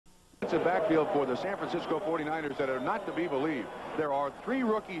defensive backfield for the San Francisco 49ers that are not to be believed. There are 3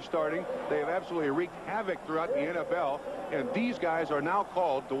 rookies starting. They have absolutely wreaked havoc throughout the NFL, and these guys are now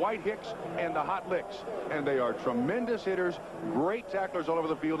called Dwight Hicks and the Hot Licks, and they are tremendous hitters, great tacklers all over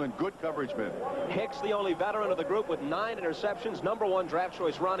the field, and good coverage men. Hicks, the only veteran of the group with 9 interceptions. #1 draft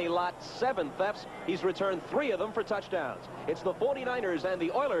choice Ronnie Lott, 7 thefts. He's returned 3 of them for touchdowns. It's the 49ers and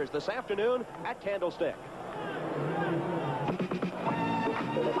the Oilers this afternoon at Candlestick.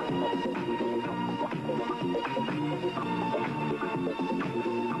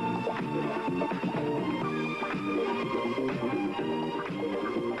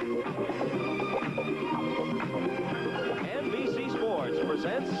 NBC Sports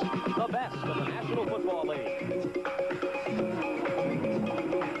presents the best of the National Football League.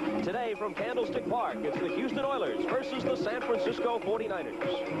 Today from Candlestick Park, it's the Houston Oilers versus the San Francisco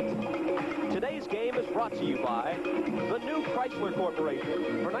 49ers. Today's game is brought to you by the new Chrysler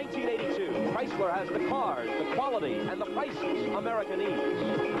Corporation. For 1982, Chrysler has the cars, the quality, and the prices America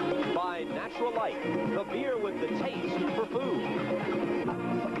needs. By Natural Light, the beer with the taste for food.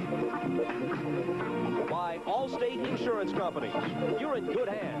 By Allstate Insurance Company. You're in good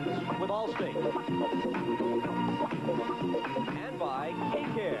hands with Allstate. And by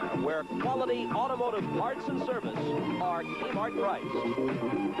K-Care, where quality automotive parts and service are Kmart priced.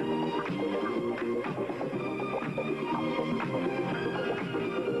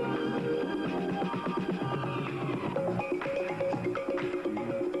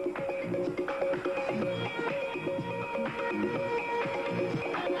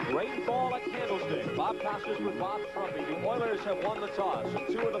 Great ball at Candlestick. Bob Costas with Bob Trumpy. The Oilers have won the toss. And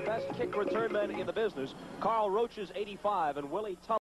 2 of the best kick return men in the business, Carl Roach's 85 and Willie Tully.